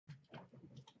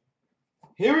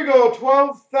Here we go,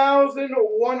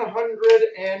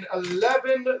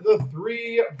 12,111, the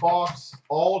 3-box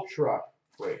Ultra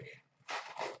break.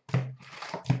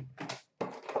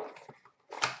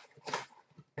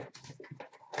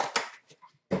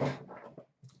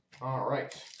 All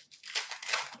right. Just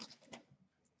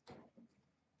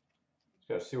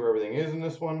got to see where everything is in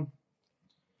this one.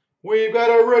 We've got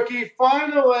a rookie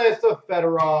finalist of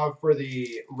Fedorov for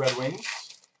the Red Wings.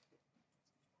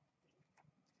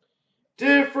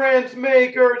 Difference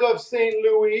makers of St.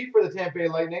 Louis for the Tampa Bay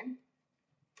Lightning.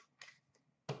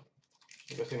 I'm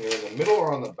guessing they're in the middle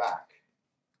or on the back.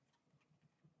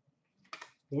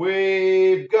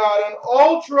 We've got an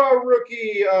Ultra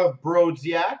rookie of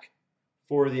Brodziak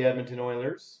for the Edmonton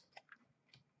Oilers.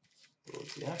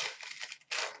 Brodziak.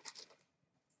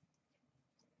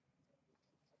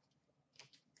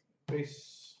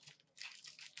 Base.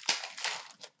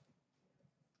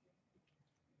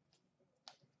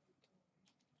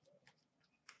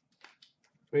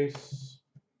 Base.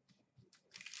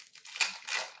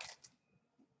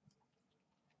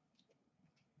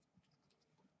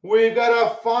 We've got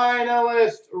a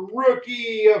finalist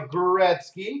rookie of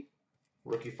Gretzky.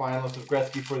 Rookie finalist of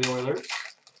Gretzky for the Oilers.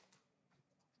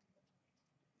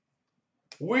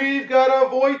 We've got a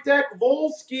Wojtek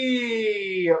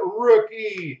Wolski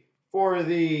rookie for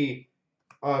the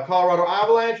Colorado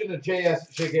Avalanche and a J.S.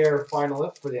 Jaguar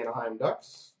finalist for the Anaheim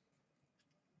Ducks.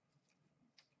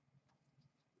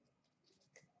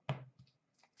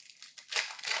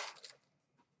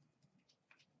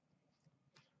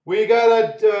 We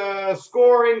got a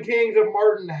scoring kings of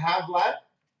Martin Havlat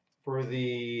for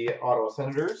the Ottawa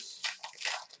Senators.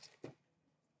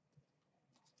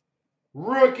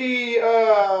 Rookie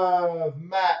of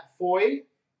Matt Foy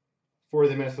for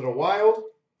the Minnesota Wild.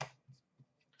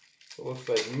 So it looks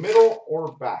like middle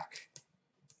or back.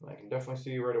 I can definitely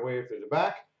see right away if there's a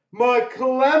back.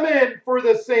 McClement for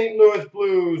the St. Louis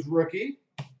Blues rookie.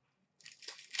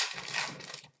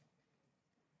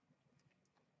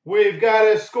 We've got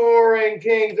a scoring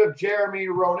kings of Jeremy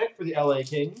Roenick for the LA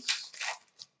Kings.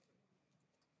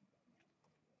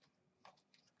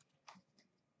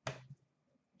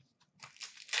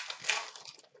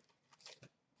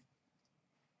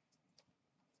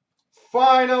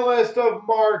 Finalist of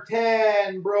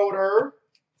Martin Brodeur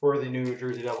for the New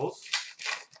Jersey Devils.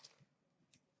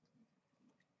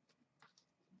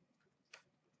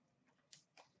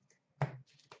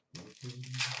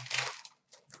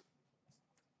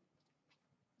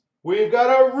 We've got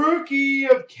a rookie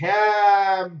of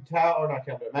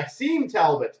Maxime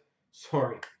Talbot,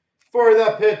 sorry, for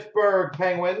the Pittsburgh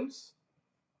Penguins.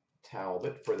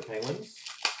 Talbot for the Penguins.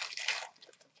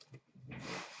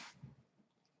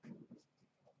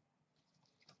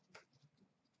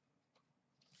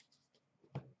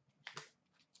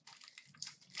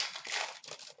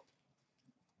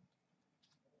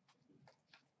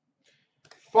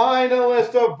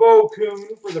 Finalist of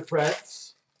Vokoun for the Preds.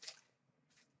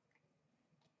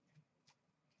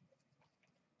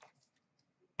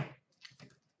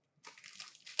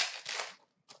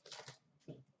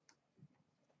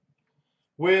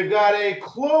 We've got a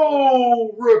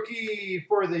Clo rookie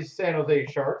for the San Jose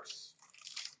Sharks.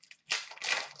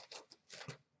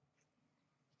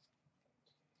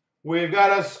 We've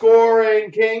got a scoring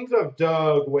kings of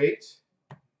Doug Waite.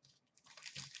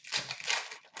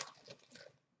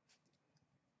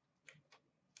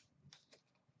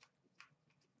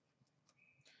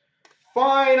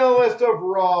 Finalist of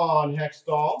Ron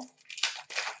Hextall.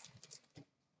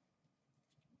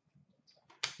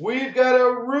 We've got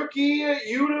a rookie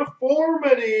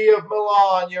uniformity of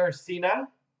Milan Yercina.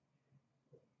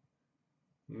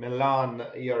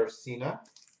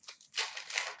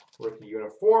 Rookie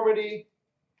uniformity.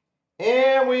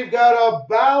 And we've got a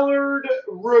Ballard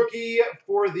rookie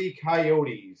for the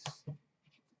Coyotes.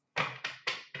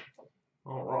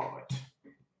 All right.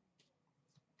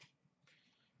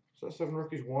 So 7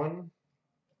 rookies. 1,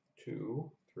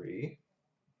 2, 3,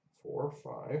 4,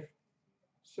 5,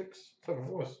 6, 7.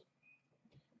 What was?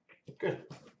 Good.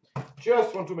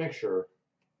 Just want to make sure.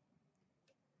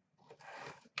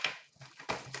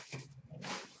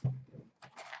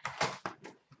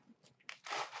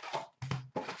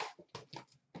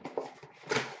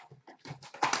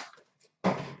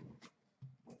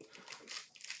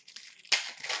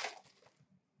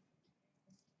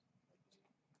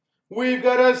 We've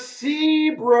got a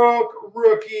Seabrook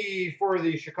rookie for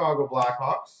the Chicago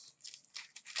Blackhawks.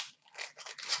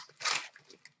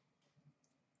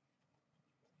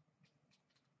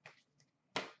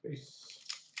 Base.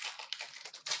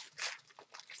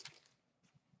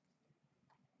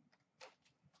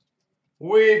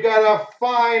 We've got a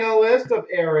finalist of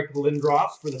Eric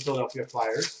Lindros for the Philadelphia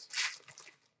Flyers.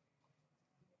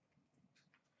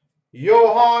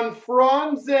 Johan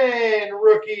Franzen,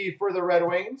 rookie for the Red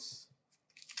Wings.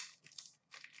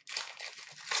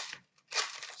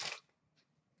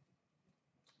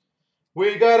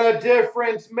 We got a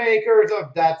difference makers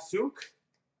of Datsuk.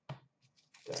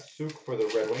 Datsuk for the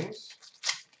Red Wings.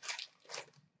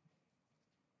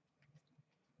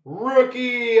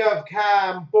 Rookie of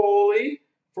Campoli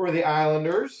for the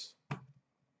Islanders.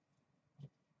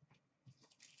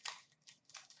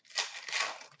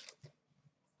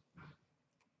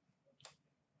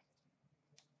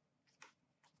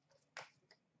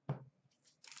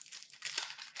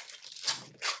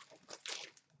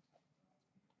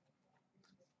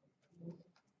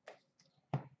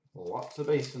 Lots of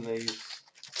base in these.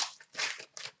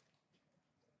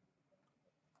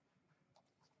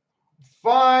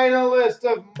 Finalist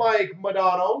of Mike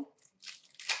Modano.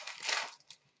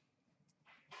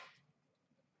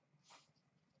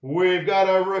 We've got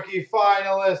a rookie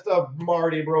finalist of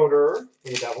Marty Brodeur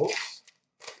for the Devils.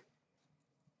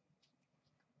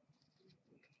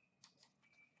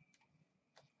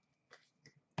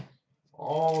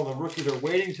 All the rookies are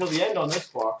waiting till the end on this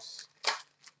box.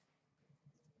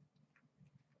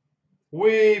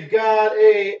 We've got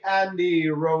a Andy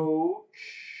Roach.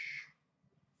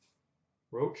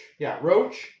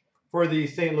 Roach for the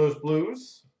St. Louis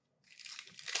Blues.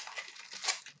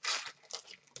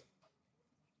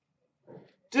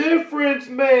 Difference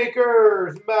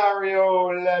makers,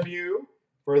 Mario Lemieux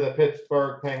for the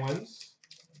Pittsburgh Penguins.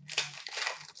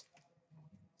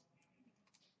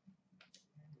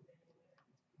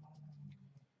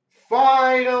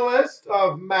 Finalist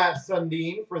of Matt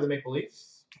Sundin for the Maple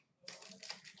Leafs.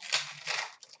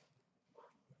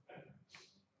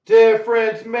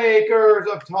 Difference makers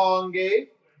of Tongue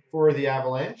for the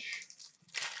Avalanche.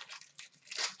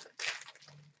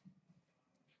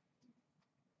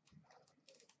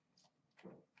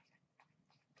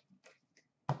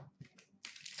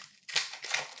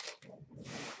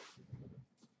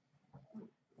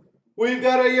 We've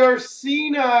got a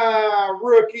Yarsina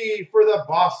rookie for the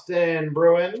Boston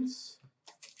Bruins.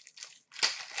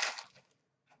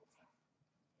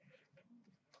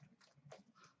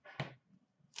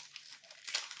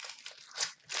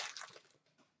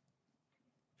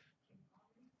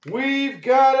 We've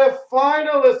got a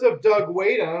finalist of Doug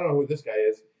Wade. I don't know who this guy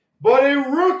is, but a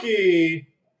rookie,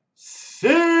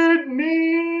 Sidney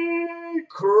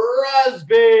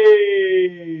Crosby.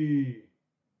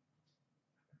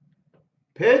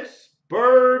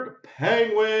 Pittsburgh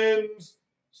Penguins,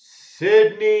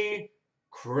 Sidney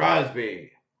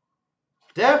Crosby.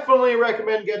 Definitely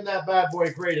recommend getting that bad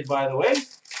boy graded, by the way.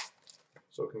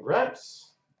 So congrats.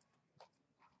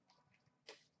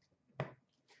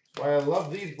 That's why I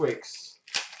love these breaks.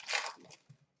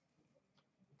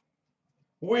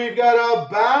 We've got a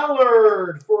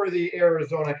Ballard for the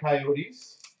Arizona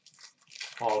Coyotes.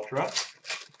 Ultra.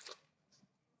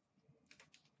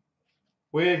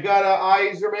 We've got a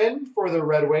Yzerman for the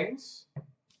Red Wings.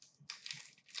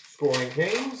 Scoring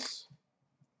Kings.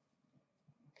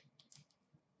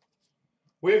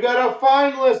 We've got a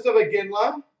finalist of a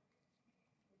Ginla.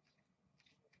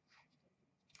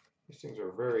 These things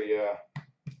are very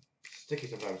sticky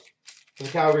sometimes. For the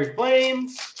Calgary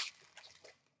Flames.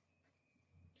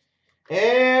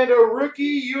 And a rookie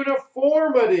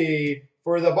uniformity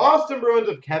for the Boston Bruins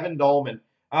of Kevin Dahlman.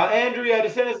 Andrew,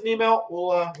 just send us an email.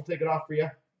 We'll take it off for you.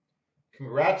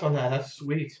 Congrats on that. That's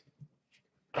sweet.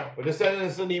 But just send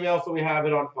us an email so we have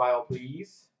it on file,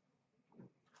 please.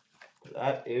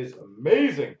 That is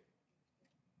amazing.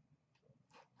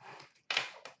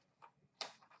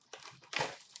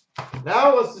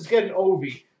 Now let's just get an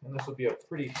Ovi, and this will be a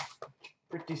pretty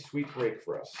sweet break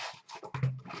for us.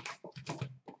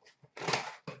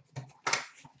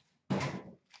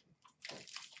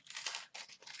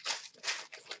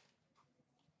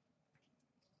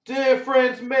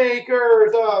 Difference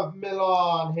makers of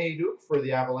Milan Hajduk for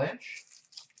the Avalanche.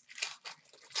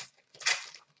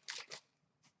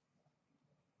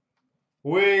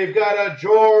 We've got a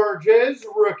Georges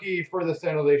rookie for the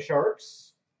San Jose Sharks.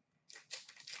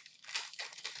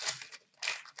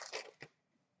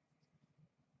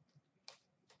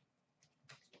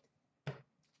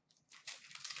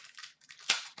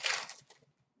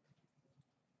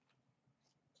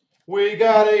 We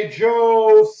got a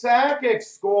Joe Sakic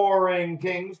scoring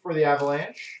Kings for the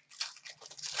Avalanche.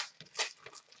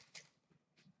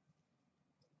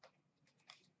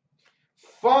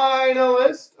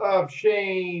 Finalist of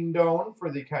Shane Doan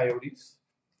for the Coyotes.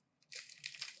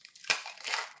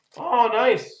 Oh,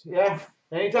 nice. Yeah.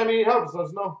 Anytime you need help, just let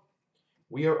us know.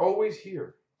 We are always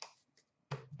here.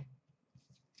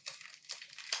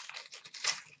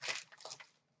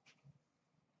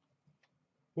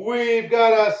 We've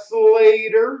got a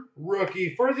Slater,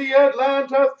 rookie for the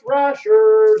Atlanta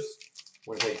Thrashers.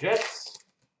 Winnipeg Jets.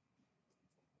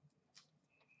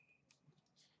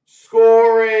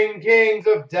 Scoring Kings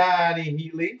of Danny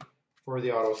Heatley for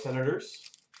the Ottawa Senators.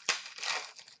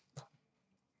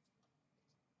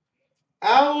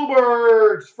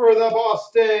 Alberts for the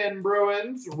Boston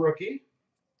Bruins, rookie.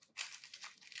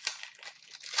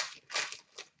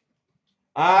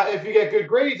 If you get good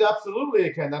grades, absolutely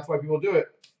it can. That's why people do it.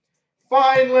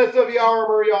 Fine list of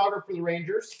Jaromir Jagr for the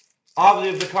Rangers.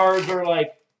 Obviously, if the cards are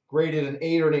like graded an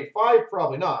 8 or an 8.5,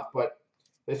 probably not, but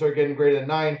they start getting graded a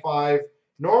 9.5.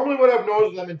 Normally what I've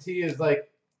noticed with M&T is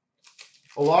like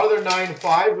a lot of their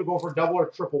 9.5 would go for double or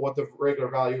triple what the regular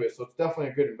value is, so it's definitely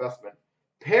a good investment.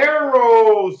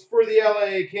 Perros for the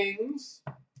LA Kings.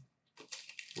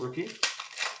 Rookie.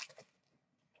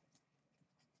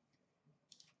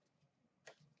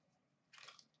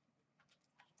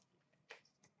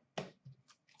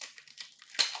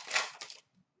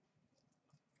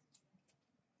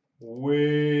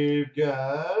 We've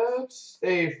got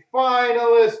a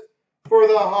finalist for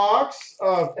the Hawks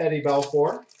of Eddie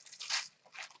Belfour.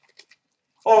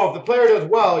 Oh, if the player does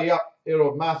well, yep,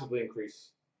 it'll massively increase.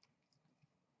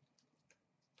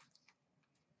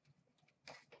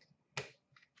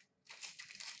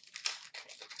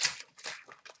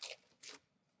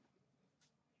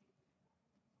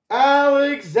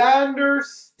 Alexander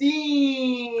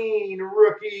Steen,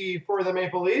 rookie for the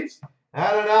Maple Leafs.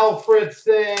 And an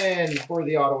Alfredson for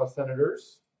the Ottawa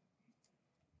Senators.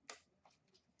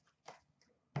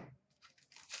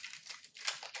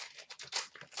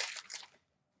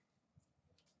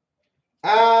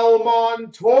 Al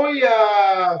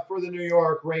Montoya for the New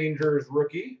York Rangers,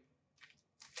 rookie.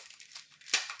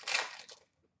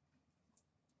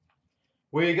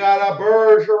 We got a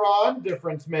Bergeron,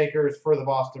 difference makers for the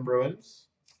Boston Bruins.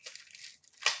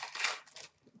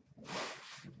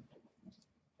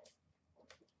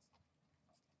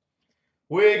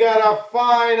 We got a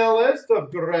finalist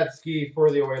of Gretzky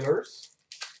for the Oilers.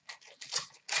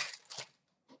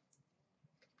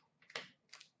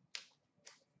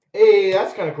 Hey,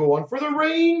 that's kind of cool one. For the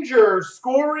Rangers,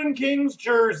 scoring Kings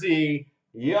jersey,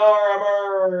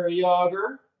 Jaromir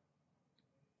Jagr.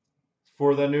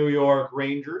 For the New York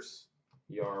Rangers,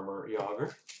 Jaromir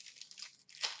Jagr.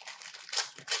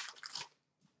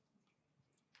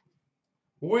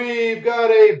 We've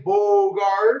got a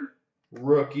Bogard,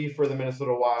 rookie for the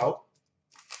Minnesota Wild.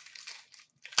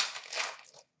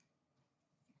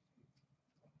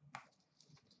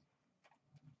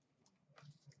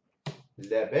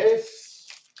 Lebes.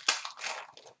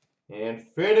 And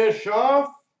finish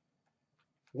off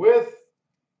with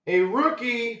a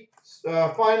rookie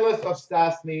finalist of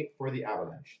Stastny for the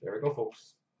Avalanche. There we go,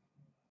 folks.